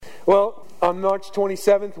Well, on March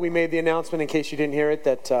 27th, we made the announcement, in case you didn't hear it,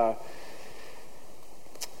 that I'm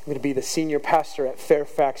going to be the senior pastor at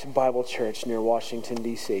Fairfax Bible Church near Washington,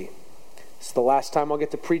 D.C. It's the last time I'll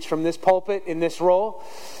get to preach from this pulpit in this role.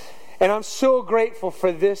 And I'm so grateful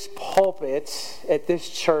for this pulpit at this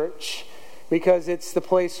church because it's the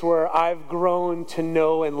place where I've grown to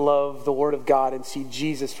know and love the Word of God and see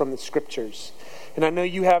Jesus from the Scriptures. And I know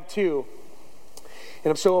you have too. And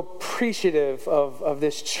I'm so appreciative of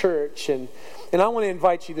this church. And I want to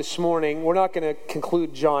invite you this morning. We're not going to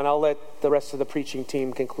conclude John. I'll let the rest of the preaching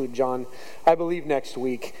team conclude John, I believe, next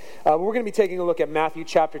week. We're going to be taking a look at Matthew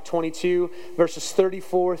chapter 22, verses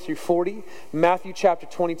 34 through 40. Matthew chapter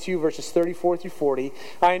 22, verses 34 through 40.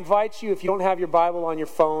 I invite you, if you don't have your Bible on your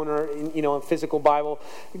phone or a physical Bible,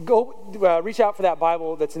 go reach out for that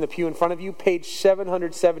Bible that's in the pew in front of you, page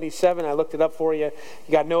 777. I looked it up for you.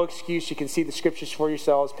 You got no excuse. You can see the scriptures for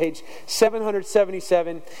yourselves. Page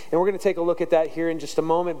 777, and we're going to take a look at that here in just a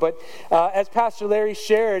moment. But as Pastor Larry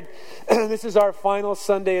shared, this is our final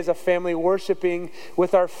Sunday as a family worshiping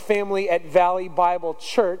with our family at Valley Bible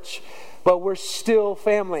Church, but we're still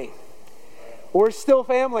family. We're still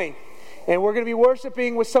family. And we're going to be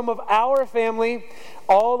worshiping with some of our family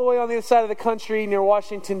all the way on the other side of the country near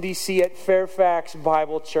Washington, D.C. at Fairfax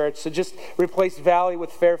Bible Church. So just replace Valley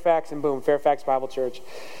with Fairfax and boom, Fairfax Bible Church.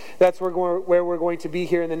 That's where we're going to be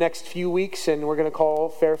here in the next few weeks, and we're going to call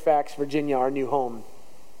Fairfax, Virginia, our new home.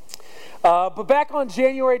 But back on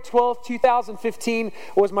January 12th, 2015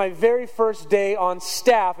 was my very first day on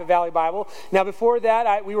staff at Valley Bible. Now before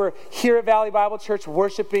that, we were here at Valley Bible Church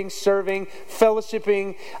worshiping, serving,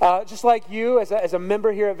 fellowshipping, just like you as a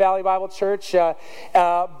member here at Valley Bible Church.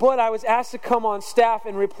 But I was asked to come on staff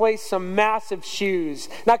and replace some massive shoes.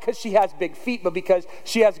 Not because she has big feet, but because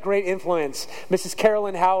she has great influence. Mrs.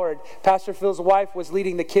 Carolyn Howard, Pastor Phil's wife, was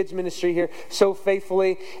leading the kids ministry here so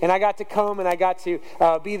faithfully. And I got to come and I got to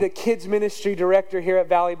be the kids ministry director here at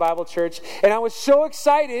Valley Bible Church, and I was so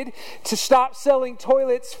excited to stop selling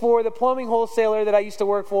toilets for the plumbing wholesaler that I used to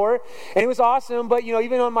work for, and it was awesome. But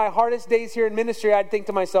even on my hardest days here in ministry, I'd think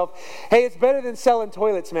to myself, hey, it's better than selling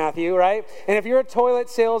toilets, Matthew, right? And if you're a toilet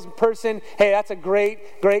salesperson, hey, that's a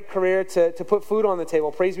great career to put food on the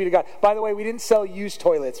table. Praise be to God. By the way, we didn't sell used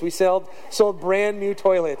toilets. We sold brand new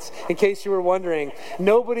toilets, in case you were wondering.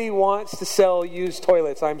 Nobody wants to sell used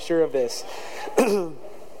toilets, I'm sure of this.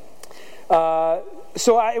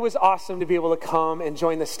 It was awesome to be able to come and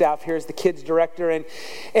join the staff here as the kids director.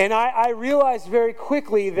 And I realized very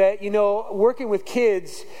quickly that, working with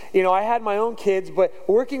kids, I had my own kids, but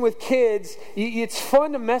working with kids, it's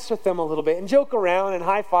fun to mess with them a little bit and joke around and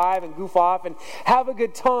high five and goof off and have a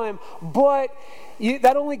good time. But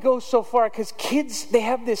that only goes so far because kids, they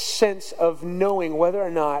have this sense of knowing whether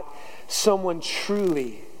or not someone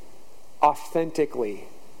truly, authentically,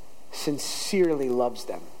 sincerely loves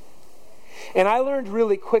them. And I learned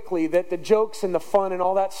really quickly that the jokes and the fun and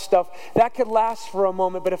all that stuff, that could last for a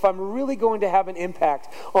moment, but if I'm really going to have an impact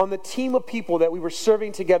on the team of people that we were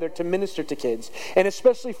serving together to minister to kids, and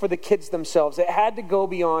especially for the kids themselves, it had to go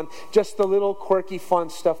beyond just the little quirky fun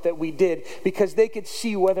stuff that we did, because they could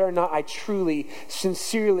see whether or not I truly,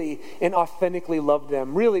 sincerely, and authentically loved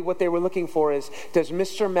them. Really, what they were looking for is, does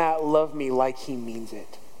Mr. Matt love me like he means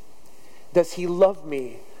it? Does he love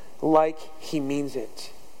me like he means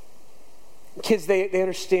it? Kids, they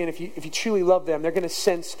understand if you truly love them, they're going to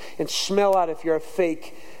sense and smell out if you're a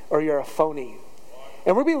fake or you're a phony.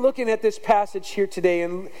 And we're going to be looking at this passage here today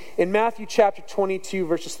in Matthew chapter 22,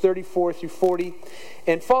 verses 34 through 40.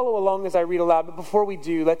 And follow along as I read aloud. But before we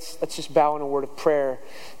do, let's just bow in a word of prayer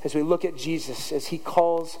as we look at Jesus as he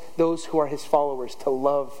calls those who are his followers to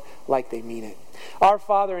love like they mean it. Our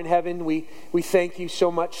Father in heaven, we thank you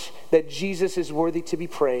so much that Jesus is worthy to be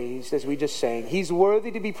praised, as we just sang. He's worthy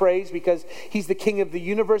to be praised because he's the King of the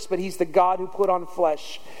universe, but he's the God who put on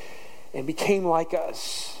flesh and became like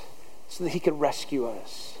us so that he could rescue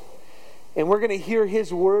us. And we're going to hear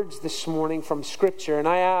his words this morning from Scripture. And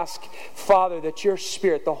I ask, Father, that your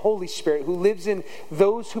Spirit, the Holy Spirit, who lives in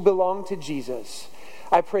those who belong to Jesus,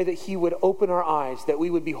 I pray that he would open our eyes, that we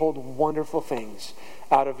would behold wonderful things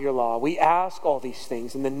out of your law. We ask all these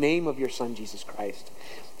things in the name of your Son, Jesus Christ.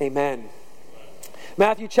 Amen.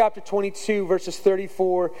 Matthew chapter 22, verses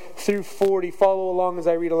 34 through 40. Follow along as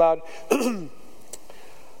I read aloud.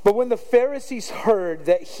 But when the Pharisees heard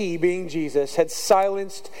that he, being Jesus, had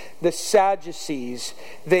silenced the Sadducees,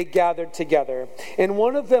 they gathered together. And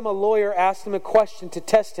one of them, a lawyer, asked him a question to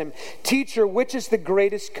test him. Teacher, which is the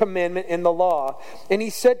greatest commandment in the law? And he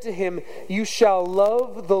said to him, you shall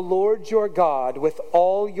love the Lord your God with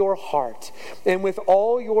all your heart, and with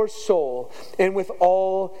all your soul, and with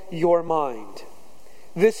all your mind.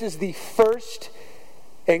 This is the first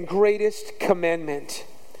and greatest commandment.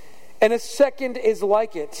 And a second is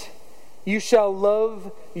like it. You shall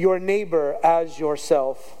love your neighbor as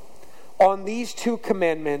yourself. On these two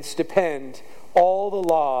commandments depend all the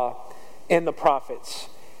law and the prophets.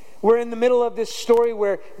 We're in the middle of this story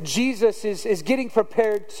where Jesus is getting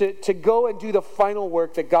prepared to go and do the final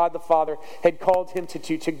work that God the Father had called him to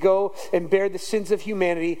do, to go and bear the sins of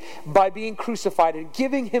humanity by being crucified and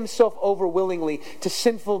giving himself over willingly to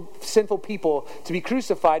sinful people to be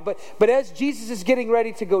crucified. But as Jesus is getting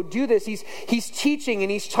ready to go do this, he's teaching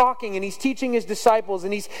and he's talking and he's teaching his disciples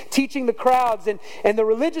and he's teaching the crowds. And the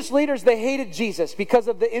religious leaders, they hated Jesus because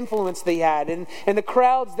of the influence they had and the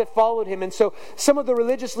crowds that followed him. And so some of the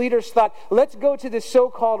religious leaders thought, let's go to this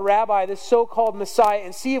so-called rabbi, this so-called Messiah,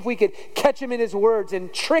 and see if we could catch him in his words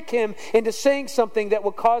and trick him into saying something that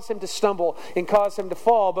would cause him to stumble and cause him to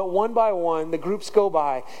fall. But one by one, the groups go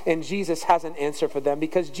by, and Jesus has an answer for them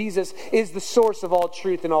because Jesus is the source of all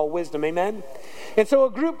truth and all wisdom. Amen? And so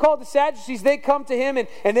a group called the Sadducees, they come to him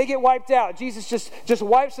and they get wiped out. Jesus just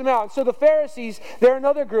wipes them out. And so the Pharisees, they're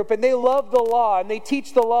another group, and they love the law, and they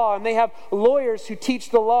teach the law, and they have lawyers who teach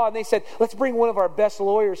the law. And they said, let's bring one of our best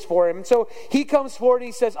lawyers for him. And so he comes forward and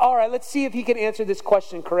he says, all right, let's see if he can answer this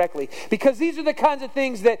question correctly. Because these are the kinds of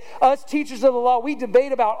things that us teachers of the law, we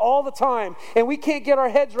debate about all the time, and we can't get our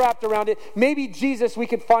heads wrapped around it. Maybe Jesus, we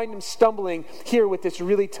could find him stumbling here with this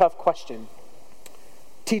really tough question.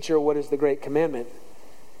 Teacher, what is the great commandment?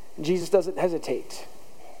 Jesus doesn't hesitate.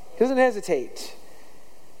 He doesn't hesitate.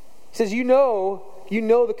 He says, you know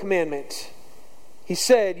the commandment. He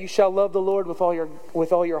said, you shall love the Lord with all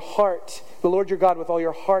your heart, the Lord your God with all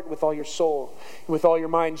your heart, with all your soul, with all your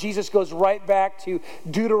mind. Jesus goes right back to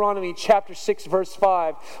Deuteronomy chapter 6, verse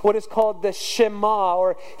 5, what is called the Shema,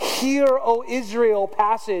 or Hear, O Israel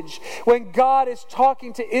passage, when God is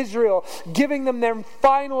talking to Israel, giving them their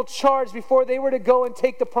final charge before they were to go and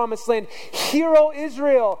take the promised land. Hear, O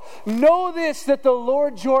Israel, know this, that the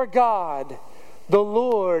Lord your God, the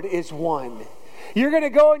Lord is one. You're going to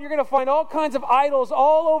go and you're going to find all kinds of idols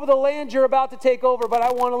all over the land you're about to take over, but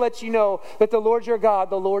I want to let you know that the Lord your God,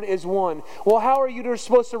 the Lord is one. Well, how are you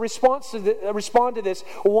supposed to respond to this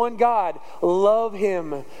one God? Love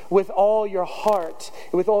him with all your heart,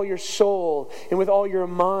 and with all your soul, and with all your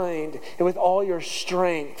mind, and with all your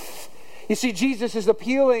strength. You see, Jesus is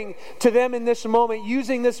appealing to them in this moment,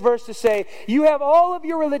 using this verse to say, you have all of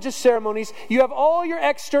your religious ceremonies, you have all your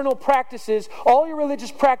external practices, all your religious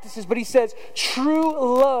practices, but he says, true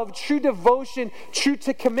love, true devotion, true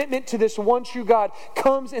to commitment to this one true God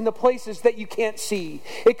comes in the places that you can't see.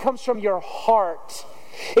 It comes from your heart.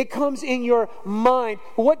 It comes in your mind.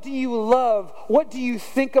 What do you love? What do you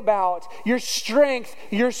think about? Your strength,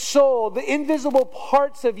 your soul, the invisible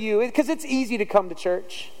parts of you, because it's easy to come to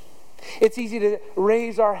church. It's easy to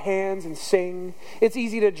raise our hands and sing. It's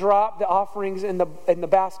easy to drop the offerings in the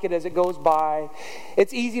basket as it goes by.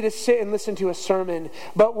 It's easy to sit and listen to a sermon.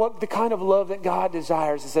 But what the kind of love that God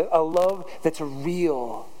desires is a love that's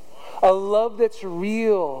real. A love that's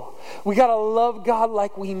real. We got to love God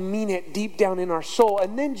like we mean it deep down in our soul.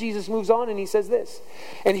 And then Jesus moves on and he says this.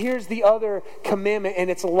 And here's the other commandment, and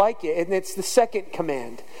it's like it. And it's the second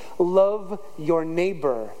command. Love your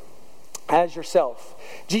neighbor as yourself.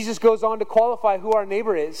 Jesus goes on to qualify who our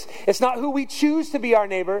neighbor is. It's not who we choose to be our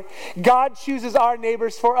neighbor. God chooses our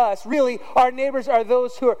neighbors for us. Really, our neighbors are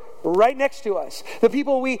those who are right next to us. The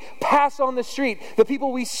people we pass on the street. The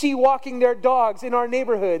people we see walking their dogs in our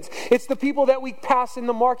neighborhoods. It's the people that we pass in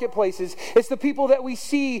the marketplaces. It's the people that we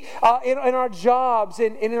see in our jobs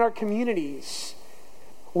and in our communities.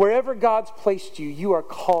 Wherever God's placed you, you are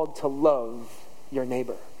called to love your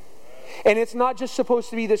neighbor. And it's not just supposed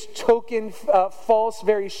to be this token, false,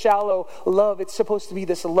 very shallow love. It's supposed to be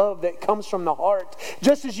this love that comes from the heart.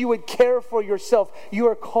 Just as you would care for yourself, you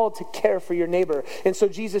are called to care for your neighbor. And so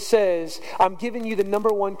Jesus says, I'm giving you the number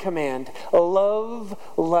one command. Love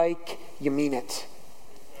like you mean it.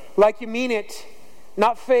 Like you mean it.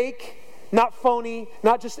 Not fake, not phony,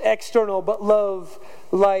 not just external, but love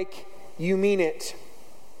like you mean it.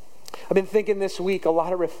 I've been thinking this week, a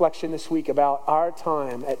lot of reflection this week about our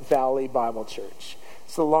time at Valley Bible Church.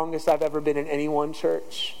 It's the longest I've ever been in any one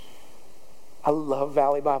church. I love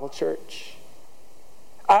Valley Bible Church.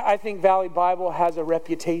 I think Valley Bible has a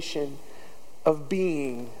reputation of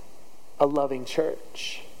being a loving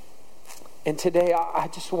church. And today I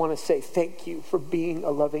just want to say thank you for being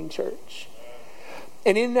a loving church.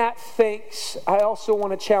 And in that thanks, I also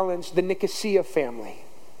want to challenge the Nicosia family.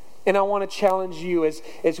 And I want to challenge you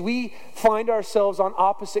as we find ourselves on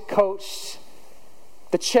opposite coasts.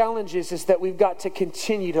 The challenge is that we've got to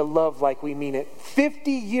continue to love like we mean it.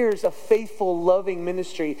 50 years of faithful, loving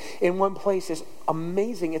ministry in one place is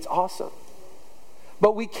amazing. It's awesome.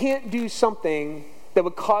 But we can't do something that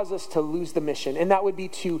would cause us to lose the mission, and that would be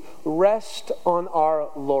to rest on our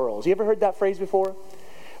laurels. You ever heard that phrase before?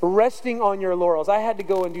 Resting on your laurels. I had to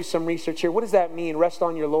go and do some research here. What does that mean, rest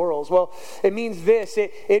on your laurels? Well, it means this.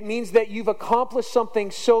 It means that you've accomplished something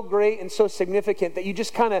so great and so significant that you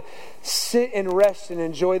just kind of sit and rest and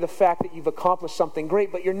enjoy the fact that you've accomplished something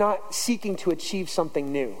great, but you're not seeking to achieve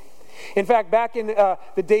something new. In fact, back in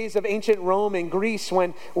the days of ancient Rome and Greece,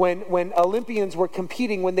 when Olympians were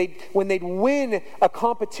competing, when they'd win a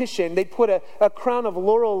competition, they'd put a crown of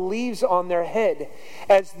laurel leaves on their head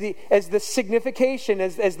as the signification,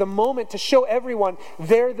 as the moment to show everyone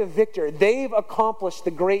they're the victor. They've accomplished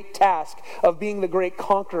the great task of being the great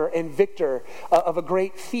conqueror and victor of a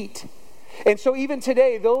great feat. And so even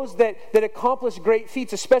today, those that accomplish great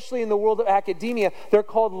feats, especially in the world of academia, they're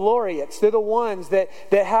called laureates. They're the ones that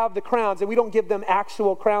have the crowns. And we don't give them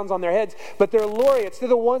actual crowns on their heads, but they're laureates. They're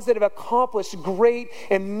the ones that have accomplished great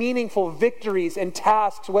and meaningful victories and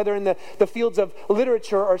tasks, whether in the fields of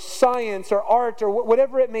literature or science or art or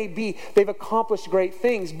whatever it may be. They've accomplished great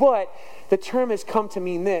things. But the term has come to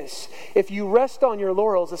mean this. If you rest on your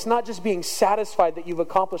laurels, it's not just being satisfied that you've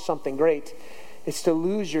accomplished something great. It's to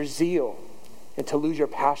lose your zeal and to lose your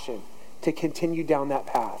passion, to continue down that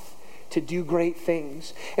path, to do great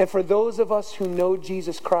things. And for those of us who know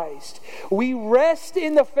Jesus Christ, we rest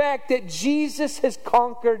in the fact that Jesus has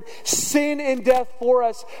conquered sin and death for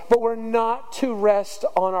us, but we're not to rest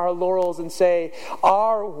on our laurels and say,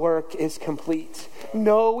 our work is complete.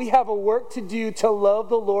 No, we have a work to do to love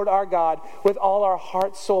the Lord our God with all our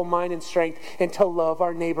heart, soul, mind, and strength, and to love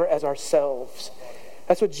our neighbor as ourselves.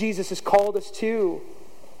 That's what Jesus has called us to.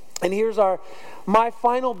 And here's my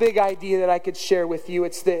final big idea that I could share with you.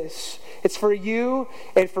 It's this. It's for you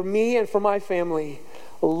and for me and for my family.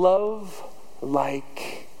 Love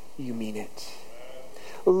like you mean it.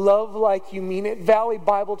 Love like you mean it. Valley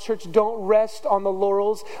Bible Church, don't rest on the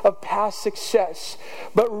laurels of past success,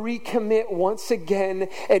 but recommit once again,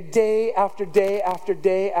 a day after day after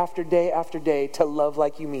day after day after day, to love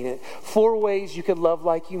like you mean it. 4 ways you could love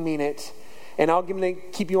like you mean it. And I'm going to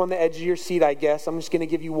keep you on the edge of your seat, I guess. I'm just going to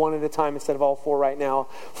give you one at a time instead of all 4 right now.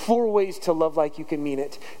 4 ways to love like you can mean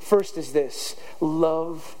it. First is this.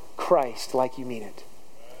 Love Christ like you mean it.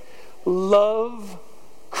 Love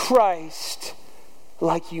Christ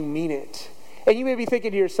like you mean it. And you may be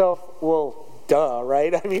thinking to yourself, well, duh,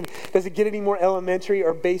 right? I mean, does it get any more elementary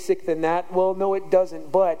or basic than that? Well, no, it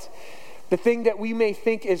doesn't. But the thing that we may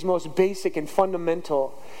think is most basic and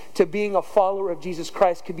fundamental to being a follower of Jesus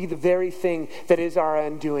Christ could be the very thing that is our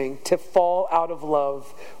undoing, to fall out of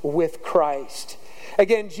love with Christ.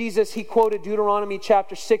 Again, Jesus, he quoted Deuteronomy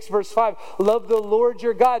chapter 6, verse 5. Love the Lord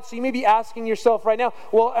your God. So you may be asking yourself right now,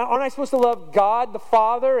 well, aren't I supposed to love God the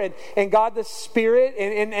Father and God the Spirit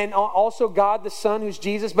and also God the Son, who's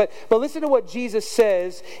Jesus? But listen to what Jesus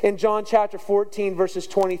says in John chapter 14, verses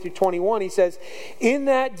 20 through 21. He says, in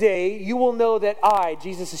that day you will know that I,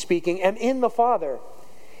 Jesus is speaking, am in the Father.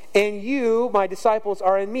 And you, my disciples,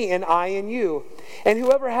 are in me, and I in you. And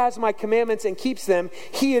whoever has my commandments and keeps them,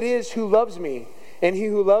 he it is who loves me. And he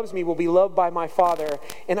who loves me will be loved by my Father,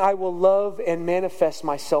 and I will love and manifest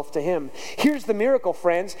myself to him. Here's the miracle,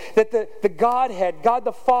 friends, that the Godhead, God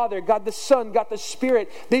the Father, God the Son, God the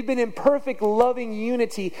Spirit, they've been in perfect loving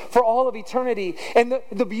unity for all of eternity. And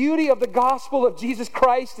the beauty of the gospel of Jesus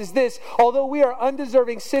Christ is this: although we are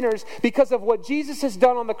undeserving sinners, because of what Jesus has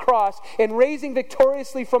done on the cross and raising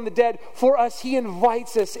victoriously from the dead for us, he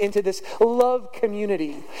invites us into this love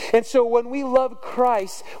community. And so when we love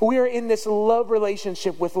Christ, we are in this love relationship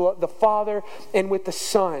with the Father and with the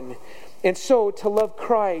Son. And so to love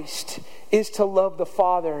Christ is to love the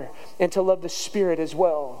Father and to love the Spirit as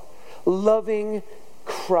well. Loving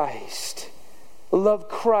Christ. Love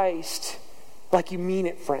Christ like you mean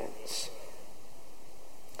it, friends.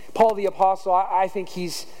 Paul the Apostle, I think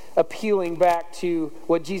he's appealing back to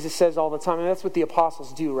what Jesus says all the time. And that's what the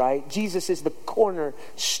apostles do, right? Jesus is the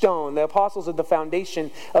cornerstone. The apostles are the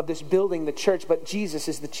foundation of this building, the church, but Jesus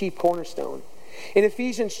is the chief cornerstone. In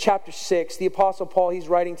Ephesians chapter 6, the Apostle Paul, he's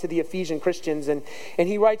writing to the Ephesian Christians, and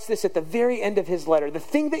he writes this at the very end of his letter. The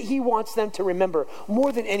thing that he wants them to remember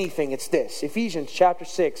more than anything, it's this. Ephesians chapter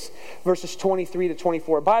 6, verses 23 to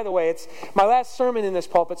 24. By the way, it's my last sermon in this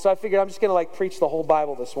pulpit, so I figured I'm just going to preach the whole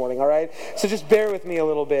Bible this morning, all right? So just bear with me a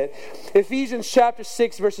little bit. Ephesians chapter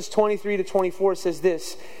 6, verses 23 to 24 says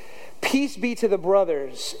this: peace be to the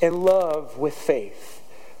brothers and love with faith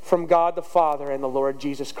from God the Father and the Lord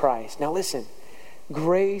Jesus Christ. Now listen.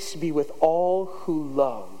 Grace be with all who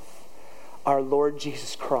love our Lord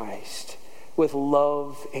Jesus Christ with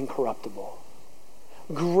love incorruptible.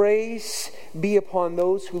 Grace be upon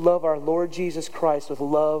those who love our Lord Jesus Christ with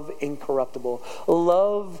love incorruptible.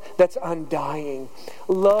 Love that's undying.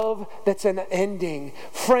 Love that's unending.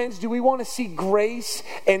 Friends, do we want to see grace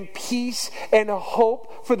and peace and a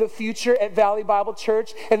hope for the future at Valley Bible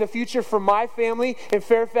Church and the future for my family in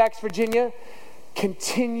Fairfax, Virginia?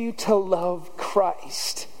 Continue to love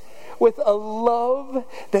Christ with a love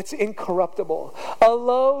that's incorruptible, a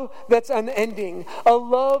love that's unending, a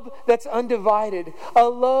love that's undivided, a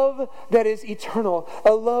love that is eternal,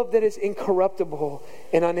 a love that is incorruptible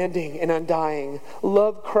and unending and undying.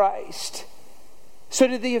 Love Christ. So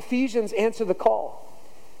did the Ephesians answer the call?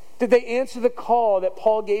 Did they answer the call that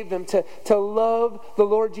Paul gave them to love the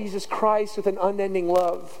Lord Jesus Christ with an unending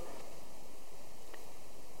love?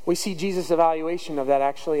 We see Jesus' evaluation of that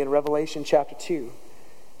actually in Revelation chapter 2.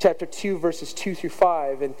 Chapter 2, verses 2 through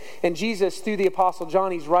 5. And Jesus, through the Apostle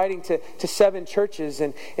John, he's writing to 7 churches.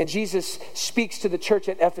 And Jesus speaks to the church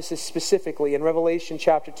at Ephesus specifically. In Revelation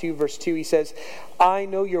chapter 2, verse 2, he says, I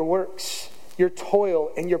know your works, your toil,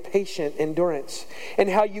 and your patient endurance, and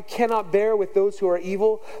how you cannot bear with those who are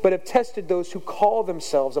evil, but have tested those who call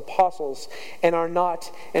themselves apostles and are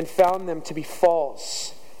not, and found them to be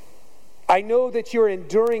false. I know that you're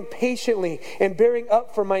enduring patiently and bearing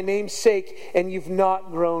up for my name's sake, and you've not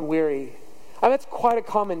grown weary. That's quite a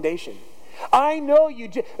commendation. I know you.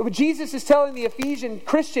 Jesus is telling the Ephesian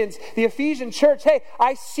Christians, the Ephesian church, hey,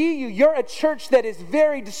 I see you. You're a church that is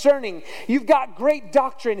very discerning. You've got great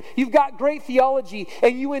doctrine. You've got great theology,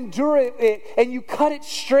 and you endure it, and you cut it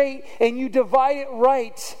straight, and you divide it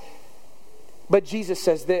right. But Jesus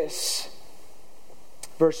says this.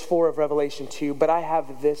 Verse 4 of Revelation 2, but I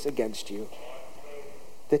have this against you,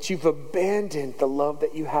 that you've abandoned the love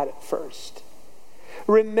that you had at first.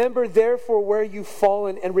 Remember therefore where you've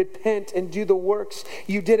fallen, and repent and do the works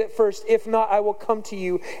you did at first. If not, I will come to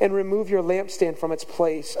you and remove your lampstand from its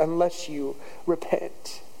place unless you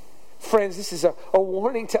repent. Friends, this is a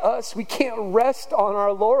warning to us. We can't rest on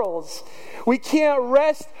our laurels. We can't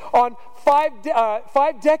rest on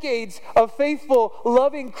five decades of faithful,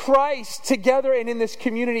 loving Christ together and in this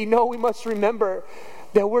community. No, we must remember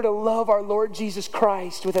that we're to love our Lord Jesus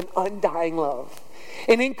Christ with an undying love,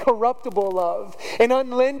 an incorruptible love, an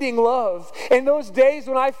unlending love. In those days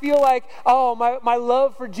when I feel like, my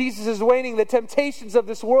love for Jesus is waning, the temptations of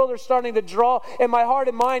this world are starting to draw in my heart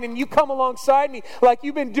and mind, and you come alongside me like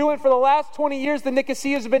you've been doing for the last 20 years the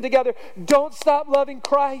Nicosias have been together. Don't stop loving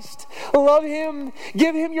Christ. Love Him.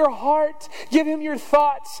 Give Him your heart. Give Him your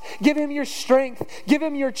thoughts. Give Him your strength. Give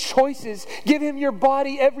Him your choices. Give Him your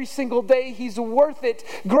body every single day. He's worth it.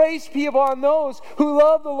 Grace be upon those who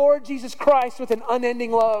love the Lord Jesus Christ with an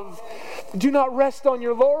unending love. Do not rest on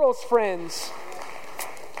your laurels, friends.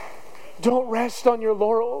 Don't rest on your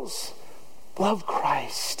laurels. Love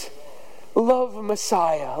Christ. Love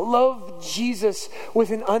Messiah. Love Jesus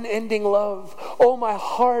with an unending love. Oh, my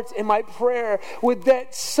heart and my prayer would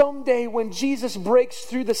that someday when Jesus breaks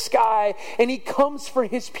through the sky and He comes for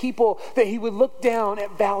His people, that He would look down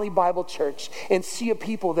at Valley Bible Church and see a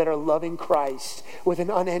people that are loving Christ with an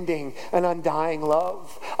unending and undying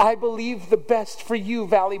love. I believe the best for you,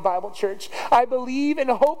 Valley Bible Church. I believe and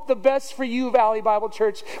hope the best for you, Valley Bible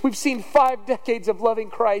Church. We've seen 5 decades of loving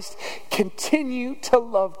Christ. Continue to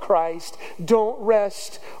love Christ. Don't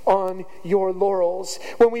rest on your laurels.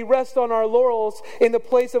 When we rest on our laurels, in the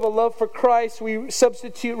place of a love for Christ, we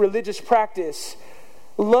substitute religious practice.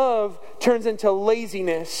 Love turns into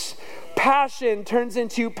laziness. Passion turns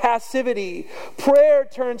into passivity. Prayer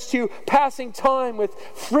turns to passing time with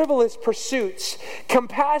frivolous pursuits.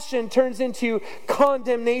 Compassion turns into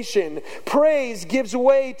condemnation. Praise gives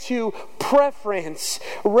way to preference.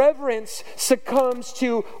 Reverence succumbs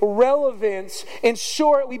to relevance. In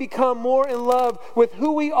short, we become more in love with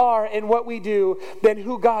who we are and what we do than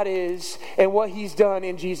who God is and what He's done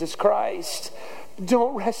in Jesus Christ.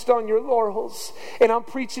 Don't rest on your laurels. And I'm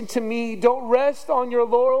preaching to me, don't rest on your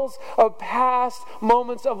laurels of past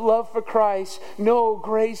moments of love for Christ. No,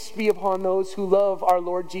 grace be upon those who love our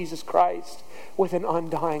Lord Jesus Christ with an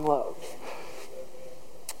undying love.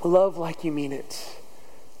 Love like you mean it.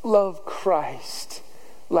 Love Christ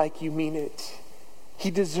like you mean it.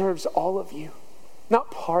 He deserves all of you,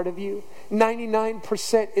 not part of you.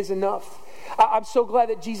 99% is enough. I'm so glad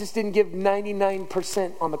that Jesus didn't give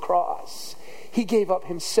 99% on the cross. He gave up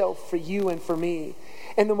Himself for you and for me.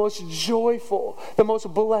 And the most joyful, the most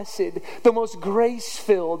blessed, the most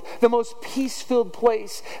grace-filled, the most peace-filled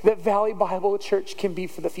place that Valley Bible Church can be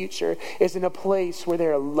for the future is in a place where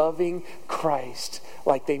they're loving Christ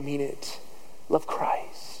like they mean it. love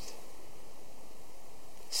Christ.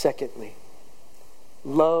 Secondly,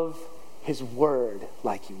 love His word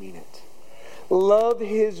like you mean it. Love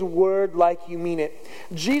His word like you mean it.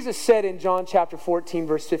 Jesus said in John chapter 14,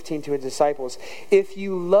 verse 15 to His disciples, if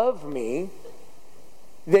you love me,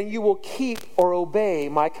 then you will keep or obey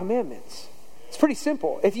my commandments. It's pretty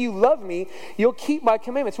simple. If you love me, you'll keep my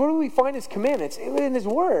commandments. Where do we find His commandments? In His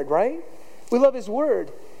word, right? We love His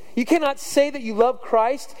word. You cannot say that you love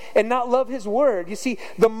Christ and not love His word. You see,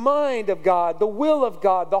 the mind of God, the will of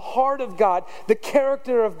God, the heart of God, the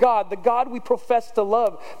character of God, the God we profess to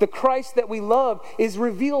love, the Christ that we love is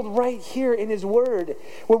revealed right here in His word.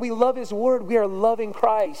 When we love His word, we are loving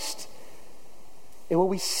Christ. And when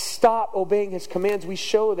we stop obeying His commands, we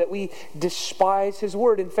show that we despise His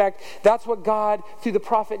word. In fact, that's what God, through the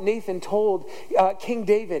prophet Nathan, told King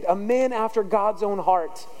David, a man after God's own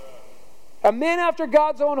heart. A man after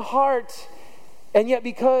God's own heart. And yet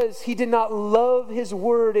because he did not love His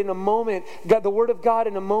word in a moment, the word of God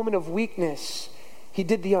in a moment of weakness, he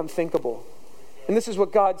did the unthinkable. And this is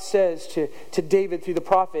what God says to David through the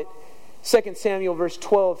prophet. 2 Samuel verse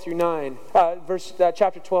 12 through 9.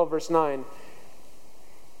 Chapter 12 verse 9.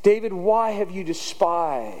 David, why have you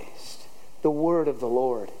despised the word of the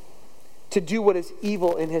Lord, to do what is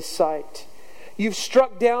evil in His sight? You've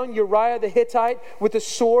struck down Uriah the Hittite with a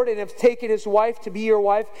sword and have taken his wife to be your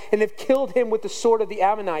wife and have killed him with the sword of the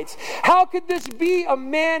Ammonites. How could this be a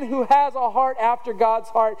man who has a heart after God's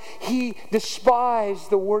heart? He despised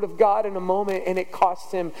the word of God in a moment and it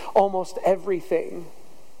cost him almost everything.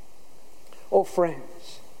 Oh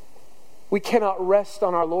friends, we cannot rest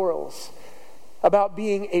on our laurels about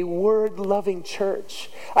being a word-loving church.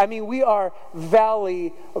 I mean, we are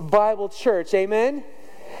Valley Bible Church, amen?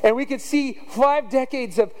 And we could see 5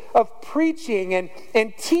 decades of preaching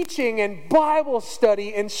and teaching and Bible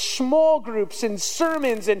study and small groups and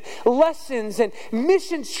sermons and lessons and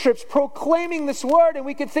mission trips proclaiming this word. And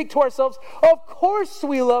we could think to ourselves, of course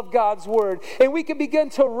we love God's word. And we could begin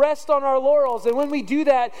to rest on our laurels. And when we do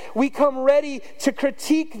that, we come ready to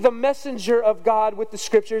critique the messenger of God with the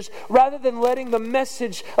scriptures rather than letting the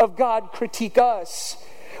message of God critique us.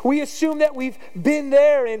 We assume that we've been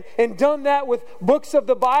there and done that with books of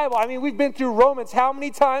the Bible. I mean, we've been through Romans how many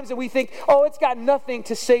times and we think, oh, it's got nothing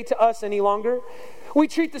to say to us any longer. We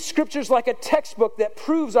treat the scriptures like a textbook that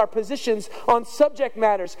proves our positions on subject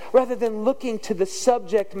matters rather than looking to the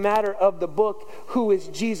subject matter of the book, who is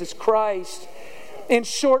Jesus Christ. In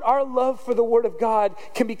short, our love for the Word of God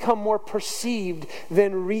can become more perceived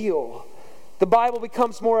than real. The Bible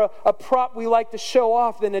becomes more a prop we like to show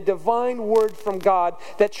off than a divine word from God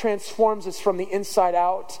that transforms us from the inside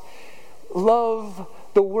out. Love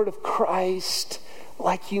the word of Christ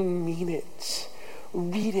like you mean it.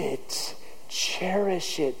 Read it.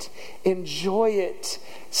 Cherish it. Enjoy it.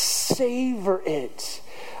 Savor it.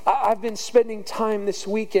 I've been spending time this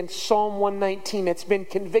week in Psalm 119. It's been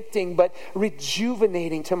convicting but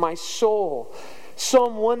rejuvenating to my soul.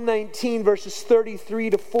 Psalm 119 verses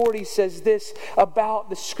 33 to 40 says this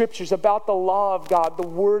about the scriptures, about the law of God, the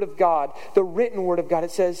word of God, the written word of God.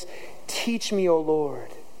 It says, teach me, O Lord,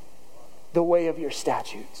 the way of your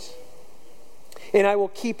statutes, and I will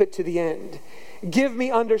keep it to the end. Give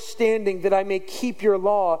me understanding that I may keep your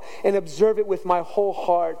law and observe it with my whole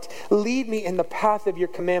heart. Lead me in the path of your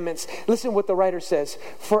commandments. Listen what the writer says,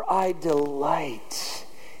 for I delight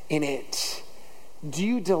in it. Do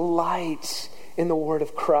you delight in the word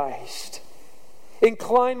of Christ?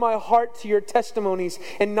 Incline my heart to your testimonies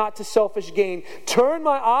and not to selfish gain. Turn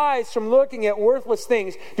my eyes from looking at worthless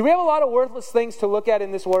things. Do we have a lot of worthless things to look at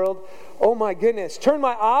in this world? Oh my goodness. Turn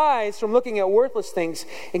my eyes from looking at worthless things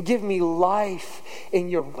and give me life in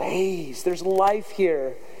your ways. There's life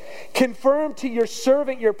here. Confirm to your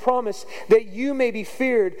servant your promise that you may be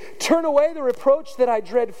feared. Turn away the reproach that I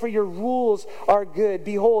dread, for your rules are good.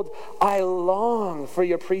 Behold, I long for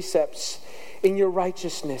your precepts. In your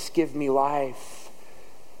righteousness, give me life.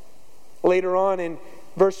 Later on in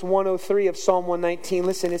verse 103 of Psalm 119,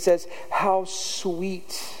 listen, it says, how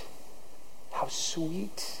sweet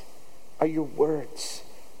are your words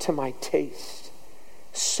to my taste,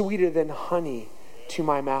 sweeter than honey to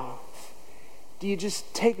my mouth. Do you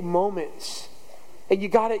just take moments and you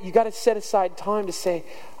got to set aside time to say,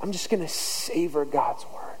 I'm just going to savor God's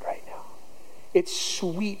word right now. It's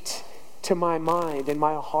sweet to my mind and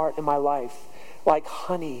my heart and my life, like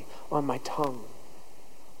honey on my tongue.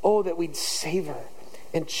 Oh, that we'd savor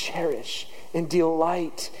and cherish and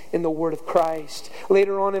delight in the word of Christ.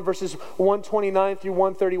 Later on in verses 129 through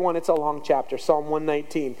 131, it's a long chapter, Psalm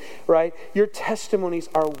 119, right? Your testimonies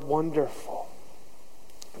are wonderful.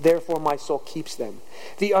 Therefore, my soul keeps them.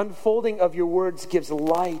 The unfolding of your words gives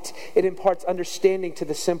light. It imparts understanding to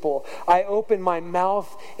the simple. I open my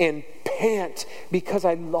mouth and pant because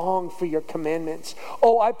I long for your commandments.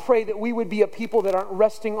 Oh, I pray that we would be a people that aren't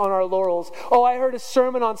resting on our laurels. Oh, I heard a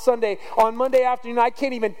sermon on Monday afternoon. I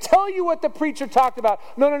can't even tell you what the preacher talked about.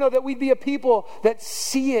 No, that we'd be a people that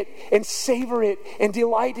see it and savor it and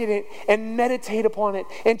delight in it and meditate upon it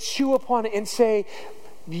and chew upon it and say,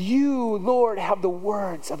 you, Lord, have the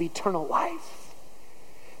words of eternal life.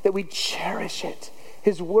 That we cherish it.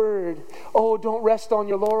 His word. Oh, don't rest on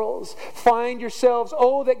your laurels. Find yourselves.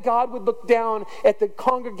 Oh, that God would look down at the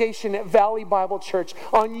congregation at Valley Bible Church,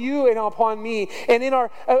 on you and upon me, and in at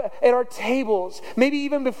our tables, maybe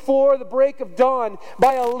even before the break of dawn,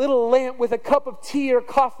 by a little lamp with a cup of tea or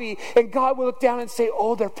coffee, and God will look down and say,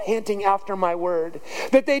 oh, they're panting after my word.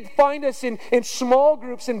 That they'd find us in small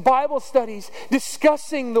groups and Bible studies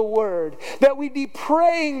discussing the word, that we'd be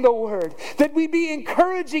praying the word, that we'd be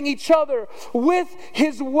encouraging each other with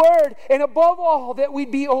His word, and above all, that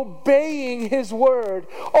we'd be obeying His word.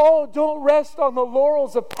 Oh, don't rest on the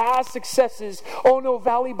laurels of past successes. Oh no,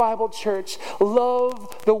 Valley Bible Church,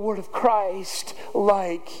 love the word of Christ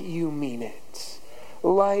like you mean it.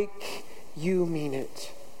 Like you mean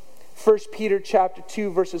it. 1 Peter chapter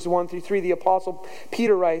 2, verses 1 through 3, the Apostle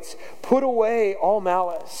Peter writes, put away all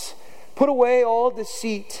malice, put away all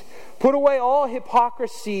deceit, put away all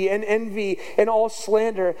hypocrisy and envy and all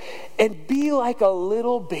slander, and be like a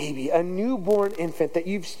little baby, a newborn infant, that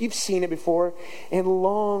you've seen it before, and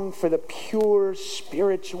long for the pure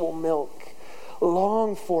spiritual milk.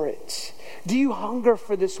 Long for it. Do you hunger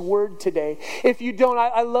for this word today? If you don't,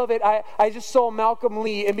 I love it. I just saw Malcolm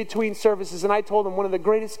Lee in between services, and I told him one of the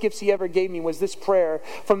greatest gifts he ever gave me was this prayer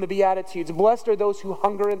from the Beatitudes. Blessed are those who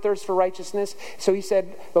hunger and thirst for righteousness. So he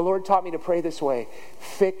said, the Lord taught me to pray this way: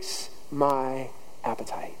 fix my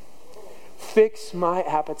appetite. Fix my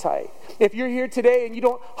appetite. If you're here today and you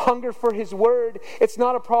don't hunger for His word, it's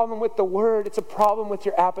not a problem with the word, it's a problem with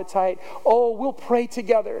your appetite. Oh, we'll pray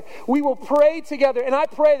together. We will pray together. And I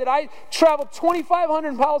pray that I travel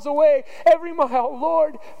 2,500 miles away every mile.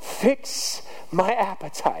 Lord, fix my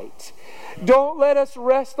appetite. Don't let us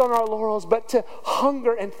rest on our laurels, but to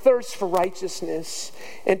hunger and thirst for righteousness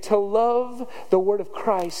and to love the word of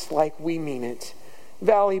Christ like we mean it.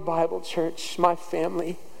 Valley Bible Church, my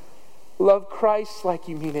family, love Christ like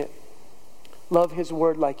you mean it. Love His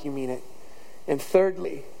word like you mean it. And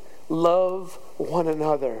thirdly, love one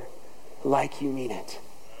another like you mean it.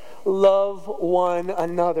 Love one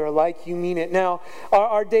another like you mean it. Now,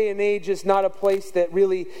 our day and age is not a place that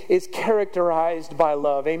really is characterized by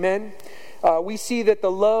love. Amen? We see that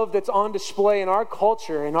the love that's on display in our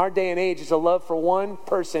culture, in our day and age, is a love for one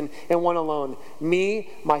person and one alone.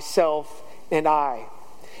 Me, myself, and I.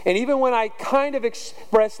 And even when I kind of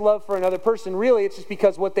express love for another person, really it's just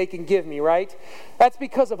because what they can give me, right? That's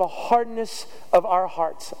because of a hardness of our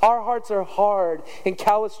hearts. Our hearts are hard and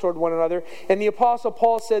callous toward one another. And the Apostle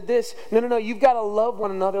Paul said this, no, you've got to love one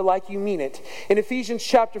another like you mean it. In Ephesians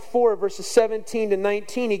chapter 4, verses 17 to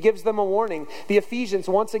 19, he gives them a warning. The Ephesians,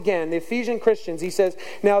 once again, the Ephesian Christians, he says,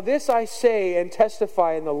 now this I say and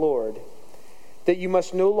testify in the Lord, that you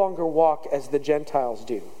must no longer walk as the Gentiles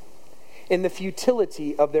do, in the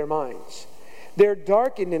futility of their minds. They're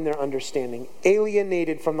darkened in their understanding,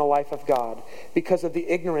 alienated from the life of God because of the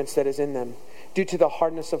ignorance that is in them, due to the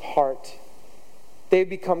hardness of heart. They've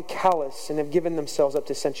become callous and have given themselves up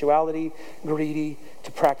to sensuality, greedy,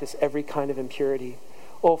 to practice every kind of impurity.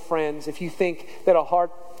 Oh, friends, if you think that a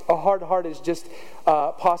hard heart is just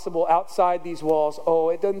possible outside these walls,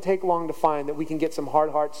 it doesn't take long to find that we can get some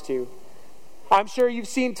hard hearts too. I'm sure you've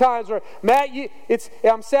seen times where, Matt,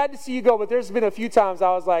 I'm sad to see you go, but there's been a few times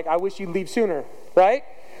I was like, I wish you'd leave sooner, right?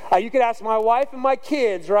 You could ask my wife and my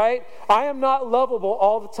kids, right? I am not lovable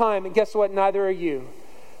all the time, and guess what? Neither are you.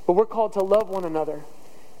 But we're called to love one another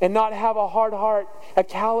and not have a hard heart, a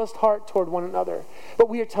calloused heart toward one another. But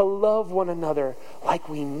we are to love one another like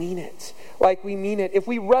we mean it. Like we mean it. If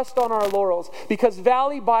we rest on our laurels, because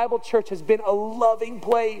Valley Bible Church has been a loving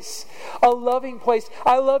place. A loving place.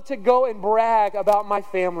 I love to go and brag about my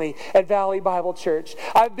family at Valley Bible Church.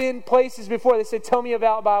 I've been places before, they said, tell me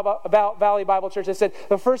about Valley Bible Church. I said,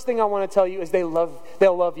 the first thing I want to tell you is they'll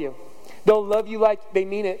love you. They'll love you like they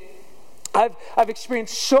mean it. I've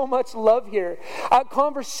experienced so much love here.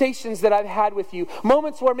 Conversations that I've had with you.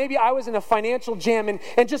 Moments where maybe I was in a financial jam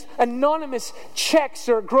and just anonymous checks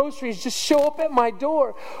or groceries just show up at my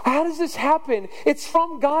door. How does this happen? It's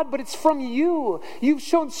from God, but it's from you. You've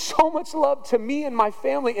shown so much love to me and my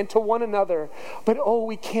family and to one another. But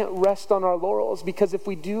we can't rest on our laurels, because if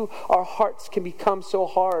we do, our hearts can become so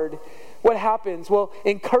hard. what happens? Well,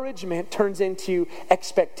 encouragement turns into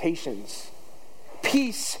expectations.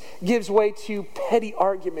 Peace gives way to petty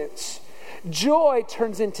arguments. Joy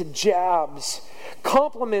turns into jabs.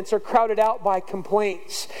 Compliments are crowded out by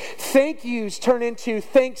complaints. Thank yous turn into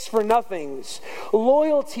thanks for nothings.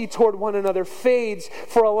 Loyalty toward one another fades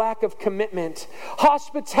for a lack of commitment.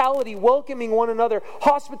 Hospitality, welcoming one another.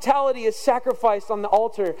 Hospitality is sacrificed on the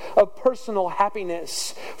altar of personal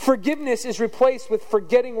happiness. Forgiveness is replaced with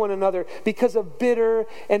forgetting one another because of bitter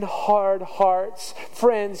and hard hearts.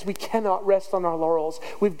 Friends, we cannot rest on our laurels.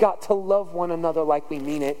 We've got to love one another like we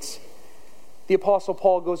mean it. The Apostle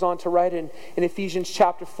Paul goes on to write in Ephesians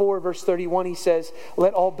chapter 4, verse 31, he says,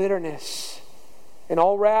 let all bitterness and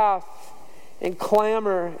all wrath and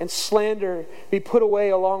clamor and slander be put away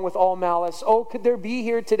along with all malice. Oh, could there be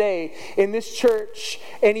here today in this church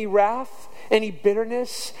any wrath, any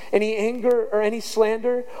bitterness, any anger, or any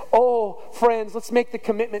slander? Oh, friends, let's make the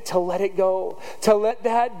commitment to let it go, to let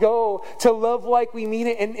that go, to love like we mean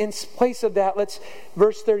it. And in place of that,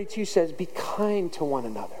 verse 32 says, be kind to one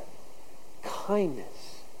another.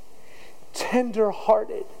 Kindness,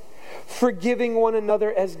 tender-hearted, forgiving one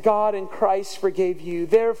another as God in Christ forgave you.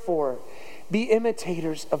 Therefore, be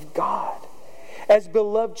imitators of God as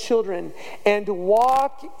beloved children and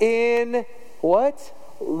walk in what?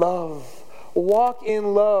 Love. Walk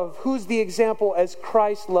in love. Who's the example? As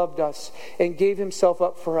Christ loved us and gave himself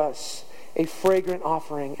up for us, a fragrant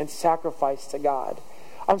offering and sacrifice to God.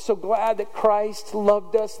 I'm so glad that Christ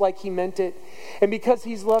loved us like he meant it. And because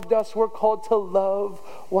he's loved us, we're called to love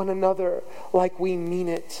one another like we mean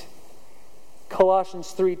it.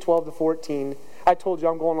 Colossians 3, 12 to 14. I told you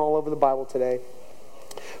I'm going all over the Bible today.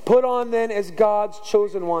 Put on then as God's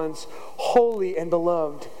chosen ones, holy and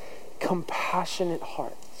beloved, compassionate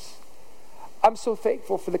hearts. I'm so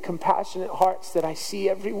thankful for the compassionate hearts that I see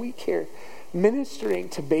every week here, ministering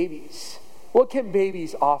to babies. What can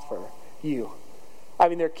babies offer you? I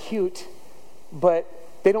mean, they're cute, but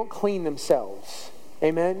they don't clean themselves.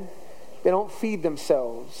 Amen? They don't feed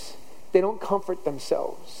themselves. They don't comfort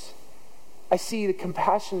themselves. I see the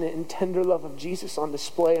compassionate and tender love of Jesus on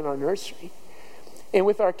display in our nursery and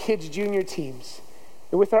with our kids' junior teams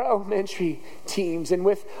and with our elementary teams and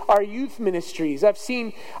with our youth ministries. I've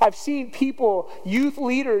seen people, youth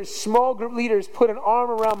leaders, small group leaders, put an arm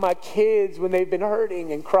around my kids when they've been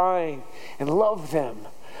hurting and crying and love them.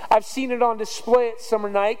 I've seen it on display at summer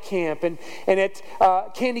night camp and at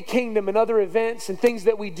Candy Kingdom and other events and things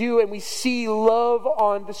that we do, and we see love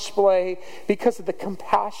on display because of the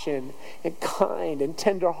compassion and kind and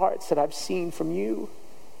tender hearts that I've seen from you.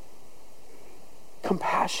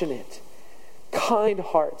 Compassionate, kind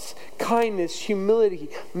hearts, kindness, humility,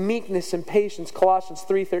 meekness, and patience. Colossians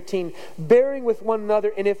 3:13, bearing with one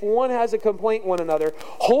another, and if one has a complaint one another,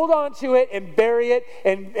 hold on to it and bury it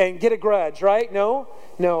and get a grudge, right?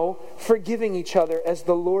 No, forgiving each other as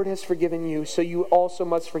the Lord has forgiven you, so you also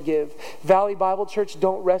must forgive. Valley Bible Church,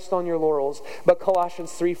 don't rest on your laurels, but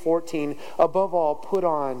Colossians 3:14, above all, put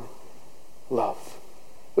on love,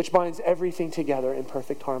 which binds everything together in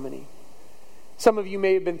perfect harmony. Some of you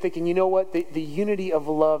may have been thinking, you know what? The unity of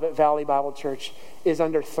love at Valley Bible Church is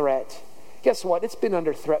under threat. Guess what? It's been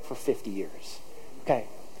under threat for 50 years. Okay?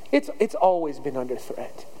 It's always been under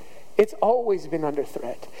threat. It's always been under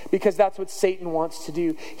threat because that's what Satan wants to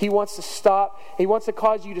do. He wants to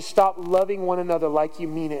cause you to stop loving one another like you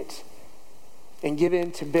mean it and give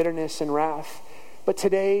in to bitterness and wrath. But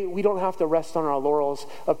today, we don't have to rest on our laurels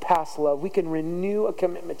of past love. We can renew a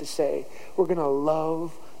commitment to say, we're going to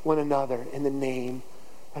love one another in the name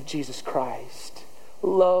of Jesus Christ.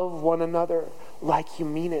 Love one another like you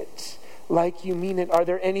mean it. Like you mean it. Are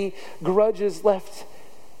there any grudges left?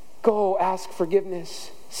 Go ask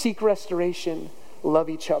forgiveness. Seek restoration. Love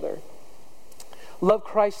each other. Love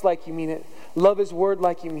Christ like you mean it. Love his word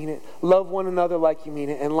like you mean it. Love one another like you mean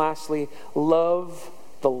it. And lastly, love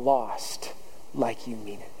the lost like you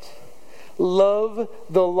mean it. Love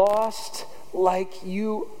the lost like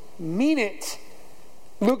you mean it.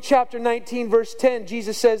 Luke chapter 19, verse 10,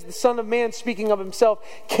 Jesus says, the Son of Man, speaking of himself,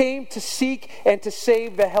 came to seek and to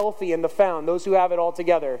save the healthy and the found, those who have it all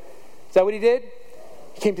together. Is that what he did?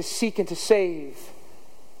 He came to seek and to save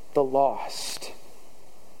the lost.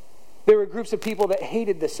 There were groups of people that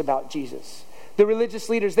hated this about Jesus. The religious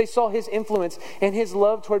leaders, they saw his influence and his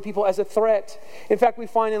love toward people as a threat. In fact, we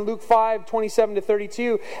find in Luke 5, 27 to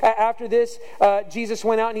 32, after this, Jesus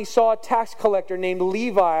went out and he saw a tax collector named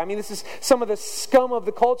Levi. I mean, this is some of the scum of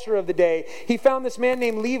the culture of the day. He found this man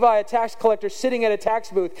named Levi, a tax collector, sitting at a tax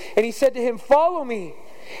booth. And he said to him, follow me.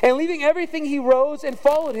 And leaving everything, he rose and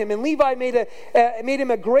followed him. And Levi made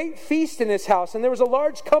him a great feast in his house. And there was a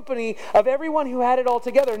large company of everyone who had it all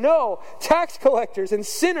together. No, tax collectors and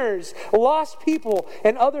sinners, lost people,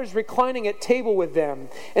 and others reclining at table with them.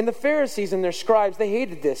 And the Pharisees and their scribes, they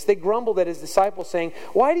hated this. They grumbled at his disciples, saying,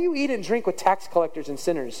 "Why do you eat and drink with tax collectors and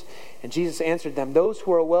sinners?" And Jesus answered them, "Those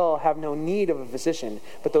who are well have no need of a physician,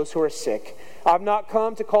 but those who are sick. I have not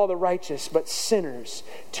come to call the righteous, but sinners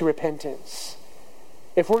to repentance."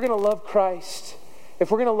 If we're going to love Christ,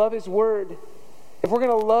 if we're going to love His Word, if we're going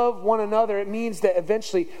to love one another, it means that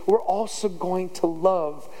eventually we're also going to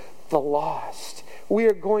love the lost. We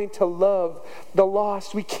are going to love the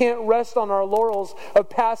lost. We can't rest on our laurels of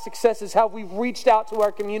past successes, how we've reached out to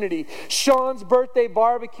our community. Sean's birthday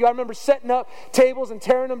barbecue. I remember setting up tables and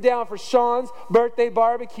tearing them down for Sean's birthday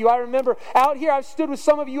barbecue. I remember out here, I've stood with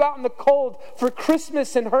some of you out in the cold for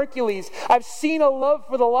Christmas and Hercules. I've seen a love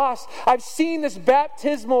for the lost. I've seen this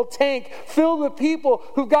baptismal tank filled with people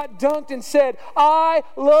who got dunked and said, "I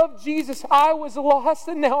love Jesus. I was lost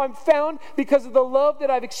and now I'm found because of the love that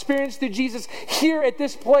I've experienced through Jesus." Here at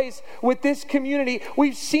this place with this community,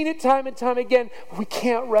 we've seen it time and time again. We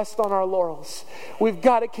can't rest on our laurels. We've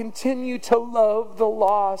got to continue to love the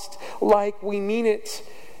lost like we mean it.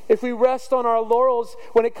 If we rest on our laurels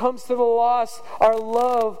when it comes to the lost, our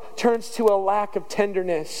love turns to a lack of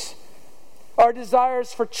tenderness. Our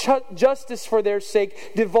desires for justice for their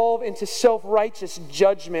sake devolve into self-righteous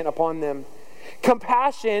judgment upon them.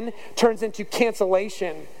 Compassion turns into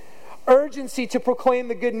cancellation. Urgency to proclaim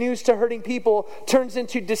the good news to hurting people turns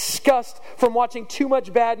into disgust from watching too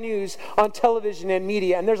much bad news on television and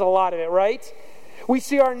media. And there's a lot of it, right? We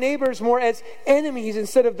see our neighbors more as enemies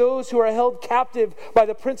instead of those who are held captive by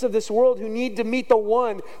the prince of this world, who need to meet the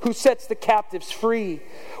one who sets the captives free.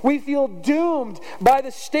 We feel doomed by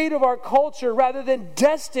the state of our culture rather than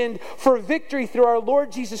destined for victory through our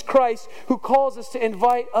Lord Jesus Christ, who calls us to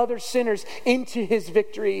invite other sinners into His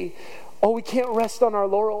victory. Oh, we can't rest on our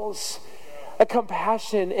laurels. A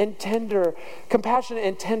compassionate and tender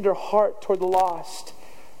heart toward the lost.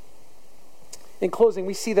 In closing,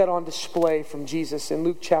 we see that on display from Jesus in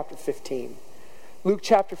Luke chapter 15. Luke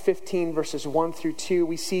chapter 15, verses 1 through 2,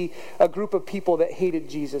 we see a group of people that hated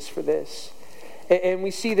Jesus for this. And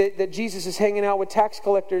we see that Jesus is hanging out with tax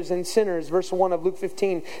collectors and sinners. Verse 1 of Luke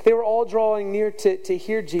 15. They were all drawing near to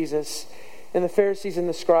hear Jesus. And the Pharisees and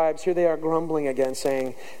the scribes, here they are grumbling again,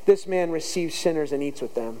 saying, "This man receives sinners and eats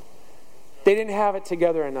with them." They didn't have it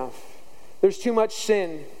together enough. There's too much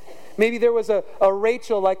sin. Maybe there was a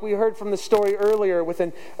Rachel, like we heard from the story earlier, with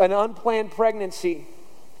an unplanned pregnancy.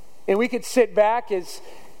 And we could sit back as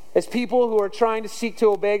people who are trying to seek to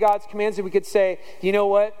obey God's commands, and we could say, you know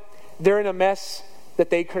what? They're in a mess that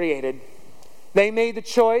they created. They made the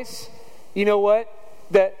choice. You know what?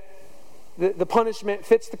 That the punishment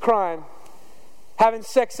fits the crime. Having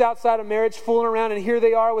sex outside of marriage, fooling around, and here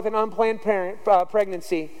they are with an unplanned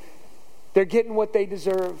pregnancy. They're getting what they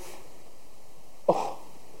deserve. Oh,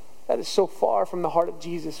 that is so far from the heart of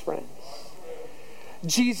Jesus, friends.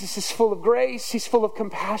 Jesus is full of grace. He's full of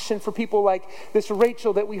compassion for people like this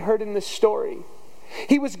Rachel that we heard in this story.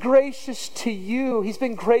 He was gracious to you. He's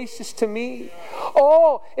been gracious to me.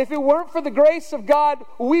 Oh, if it weren't for the grace of God,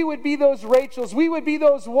 we would be those Rachels. We would be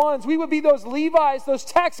those ones. We would be those Levi's, those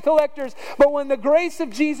tax collectors. But when the grace of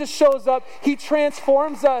Jesus shows up, He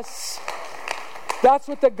transforms us. That's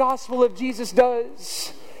what the gospel of Jesus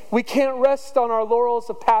does. We can't rest on our laurels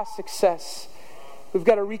of past success. We've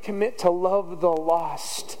got to recommit to love the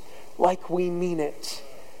lost like we mean it.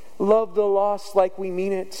 Love the lost like we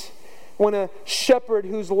mean it. When a shepherd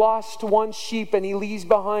who's lost one sheep and he leaves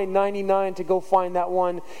behind 99 to go find that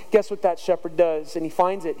one, guess what that shepherd does? And he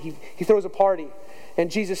finds it. He throws a party.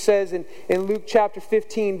 And Jesus says in Luke chapter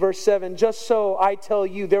 15, verse 7, "Just so I tell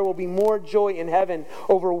you, there will be more joy in heaven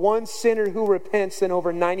over one sinner who repents than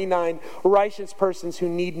over 99 righteous persons who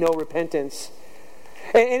need no repentance."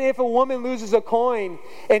 And if a woman loses a coin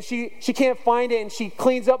and she can't find it and she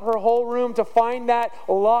cleans up her whole room to find that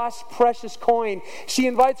lost precious coin, she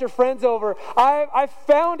invites her friends over. I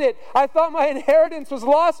found it. I thought my inheritance was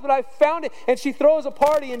lost, but I found it. And she throws a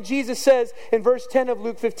party, and Jesus says in verse 10 of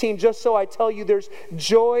Luke 15, "Just so I tell you, there's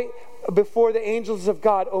joy before the angels of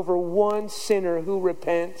God over one sinner who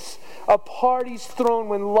repents." A party's thrown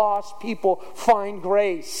when lost people find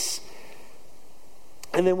grace.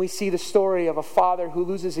 And then we see the story of a father who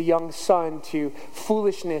loses a young son to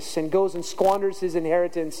foolishness and goes and squanders his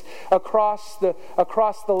inheritance across the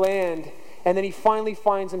land. And then he finally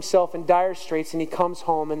finds himself in dire straits, and he comes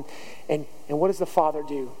home. And what does the father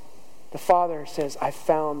do? The father says, "I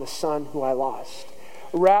found the son who I lost."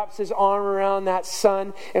 Wraps his arm around that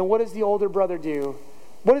son. And what does the older brother do?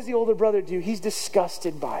 What does the older brother do? He's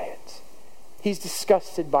disgusted by it. He's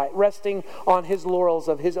disgusted by it, resting on his laurels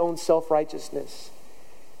of his own self-righteousness.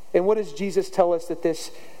 And what does Jesus tell us that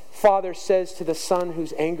this father says to the son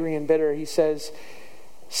who's angry and bitter? He says,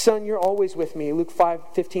 son, you're always with me. Luke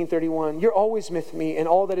 5:15-31. You're always with me, and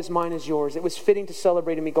all that is mine is yours. It was fitting to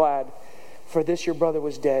celebrate and be glad. For this your brother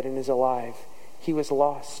was dead and is alive. He was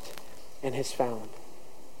lost and is found.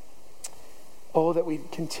 Oh, that we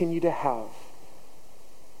continue to have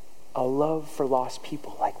a love for lost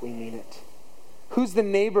people like we mean it. Who's the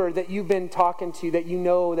neighbor that you've been talking to that you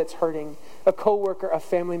know that's hurting? A coworker, a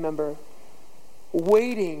family member,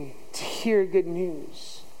 waiting to hear good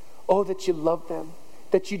news. Oh, that you love them,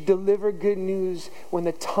 that you deliver good news when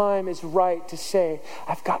the time is right to say,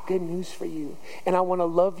 I've got good news for you, and I want to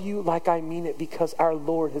love you like I mean it because our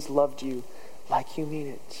Lord has loved you like you mean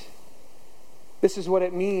it. This is what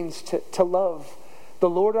it means to love the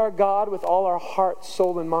Lord our God with all our heart,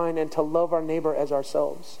 soul, and mind, and to love our neighbor as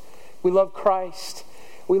ourselves. We love Christ.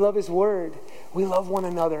 We love His Word. We love one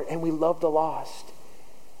another, and we love the lost.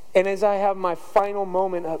 And as I have my final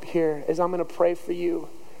moment up here, as I'm going to pray for you,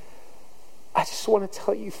 I just want to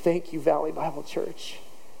tell you thank you, Valley Bible Church,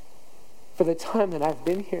 for the time that I've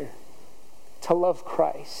been here to love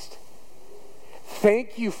Christ.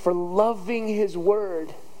 Thank you for loving His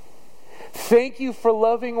Word. Thank you for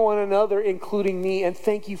loving one another, including me, and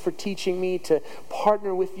thank you for teaching me to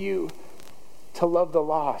partner with you to love the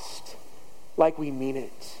lost like we mean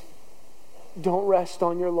it. Don't rest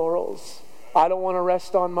on your laurels. I don't want to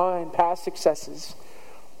rest on mine, past successes.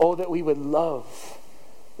 Oh, that we would love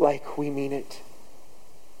like we mean it.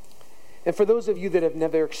 And for those of you that have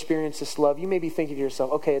never experienced this love, you may be thinking to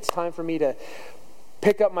yourself, okay, it's time for me to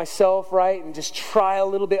pick up myself, right, and just try a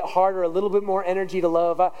little bit harder, a little bit more energy to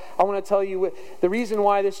love. I want to tell you, the reason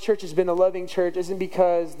why this church has been a loving church isn't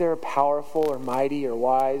because they're powerful or mighty or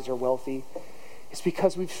wise or wealthy. It's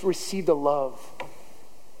because we've received a love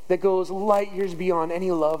that goes light years beyond any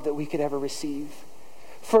love that we could ever receive.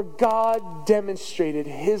 For God demonstrated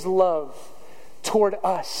His love toward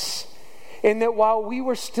us, in that while we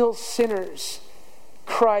were still sinners,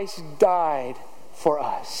 Christ died for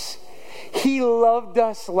us. He loved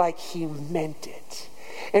us like He meant it.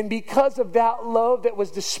 And because of that love that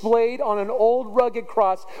was displayed on an old rugged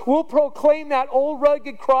cross, we'll proclaim that old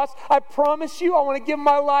rugged cross. I promise you, I want to give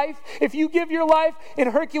my life. If you give your life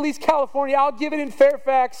in Hercules, California, I'll give it in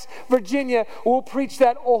Fairfax, Virginia. We'll preach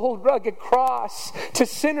that old rugged cross to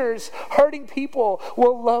sinners, hurting people.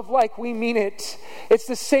 We'll love like we mean it. It's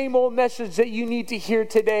the same old message that you need to hear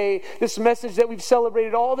today. This message that we've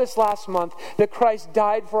celebrated all this last month, that Christ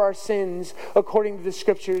died for our sins according to the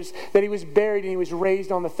Scriptures, that He was buried and He was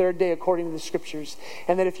raised on the third day according to the Scriptures,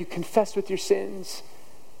 and that if you confess with your sins,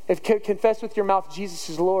 if you confess with your mouth Jesus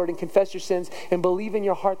is Lord and confess your sins and believe in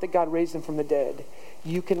your heart that God raised Him from the dead,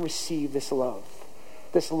 you can receive this love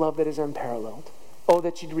that is unparalleled. Oh,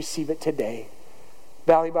 that you'd receive it today.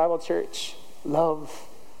 Valley Bible Church, love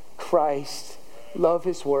Christ, love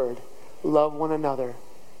His Word, love one another,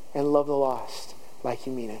 and love the lost like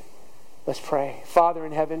you mean it. Let's pray. Father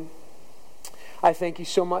in heaven, I thank you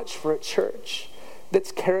so much for a church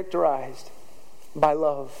that's characterized by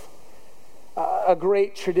love. A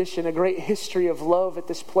great tradition, a great history of love at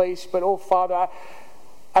this place. But oh, Father,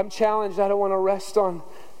 I'm challenged. I don't want to rest on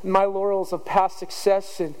my laurels of past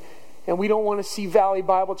success. And we don't want to see Valley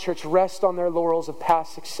Bible Church rest on their laurels of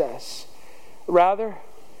past success. Rather,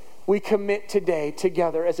 we commit today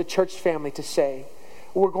together as a church family to say,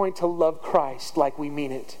 we're going to love Christ like we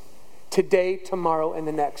mean it. Today, tomorrow, and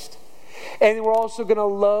the next. And we're also going to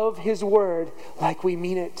love His Word like we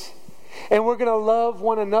mean it. And we're going to love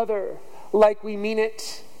one another like we mean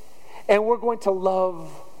it. And we're going to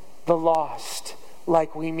love the lost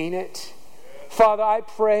like we mean it. Father, I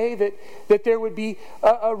pray that there would be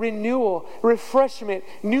a renewal, refreshment,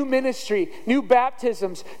 new ministry, new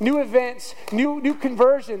baptisms, new events, new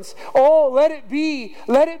conversions. Oh, let it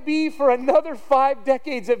be for another 5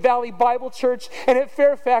 decades at Valley Bible Church and at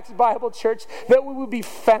Fairfax Bible Church, that we would be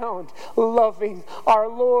found loving our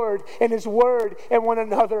Lord and His Word and one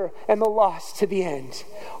another and the lost to the end.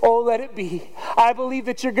 Oh, let it be. I believe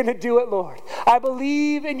that you're going to do it, Lord. I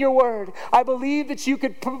believe in your Word. I believe that you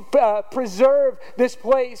could preserve this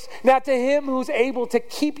place. Now to Him who's able to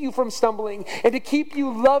keep you from stumbling and to keep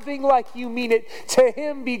you loving like you mean it, to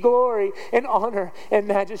Him be glory and honor and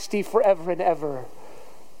majesty forever and ever.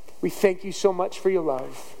 We thank you so much for your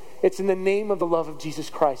love. It's in the name of the love of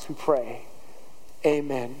Jesus Christ we pray.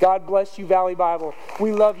 Amen. God bless you, Valley Bible.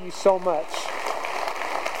 We love you so much.